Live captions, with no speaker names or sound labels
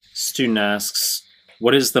student asks,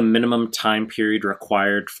 what is the minimum time period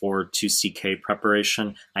required for 2CK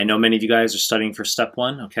preparation? I know many of you guys are studying for step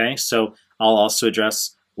one, okay? So I'll also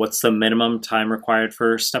address what's the minimum time required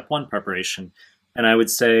for step one preparation. And I would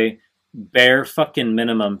say bare fucking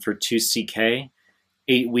minimum for 2CK,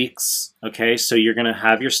 8 weeks, okay? So you're gonna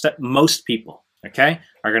have your step, most people, okay,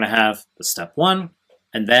 are gonna have the step one,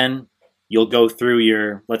 and then you'll go through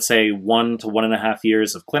your, let's say, 1 to 1.5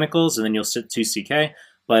 years of clinicals, and then you'll sit 2CK.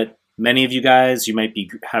 But many of you guys, you might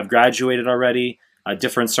have graduated already,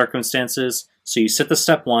 different circumstances. So you sit the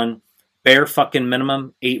step one, bare fucking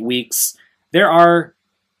minimum, 8 weeks. There are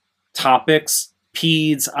topics,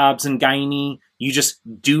 peds, obs, and gynae, you just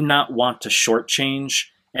do not want to shortchange.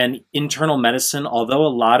 And internal medicine, although a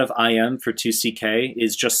lot of IM for 2CK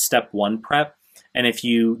is just step one prep, and if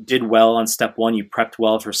you did well on step one, you prepped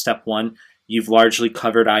well for step one, you've largely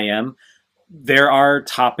covered IM. There are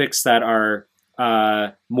topics that are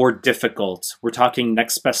more difficult. We're talking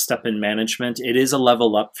next best step in management. It is a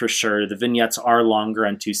level up for sure. The vignettes are longer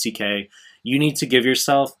on 2CK. You need to give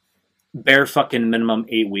yourself bare fucking minimum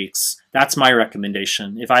 8 weeks. That's my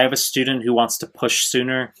recommendation. If I have a student who wants to push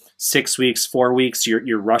sooner, 6 weeks, 4 weeks,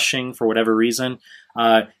 you're rushing for whatever reason,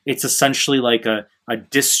 it's essentially like a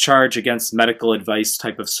discharge against medical advice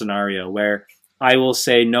type of scenario where I will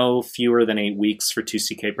say no fewer than 8 weeks for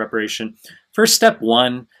 2CK preparation. For step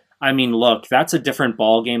one, I mean, look, that's a different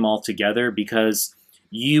ball game altogether because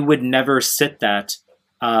you would never sit that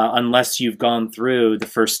unless you've gone through the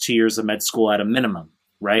first 2 years of med school at a minimum,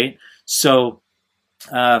 right? So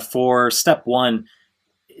for step one,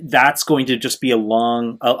 that's going to just be a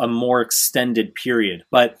more extended period.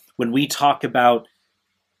 But when we talk about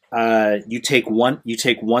you take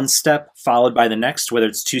one step followed by the next, whether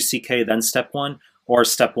it's 2CK then step one or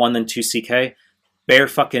step one then 2CK, bare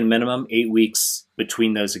fucking minimum 8 weeks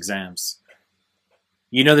between those exams.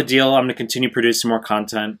 You know the deal. I'm going to continue producing more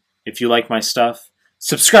content. If you like my stuff,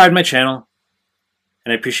 subscribe to my channel,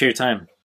 and I appreciate your time.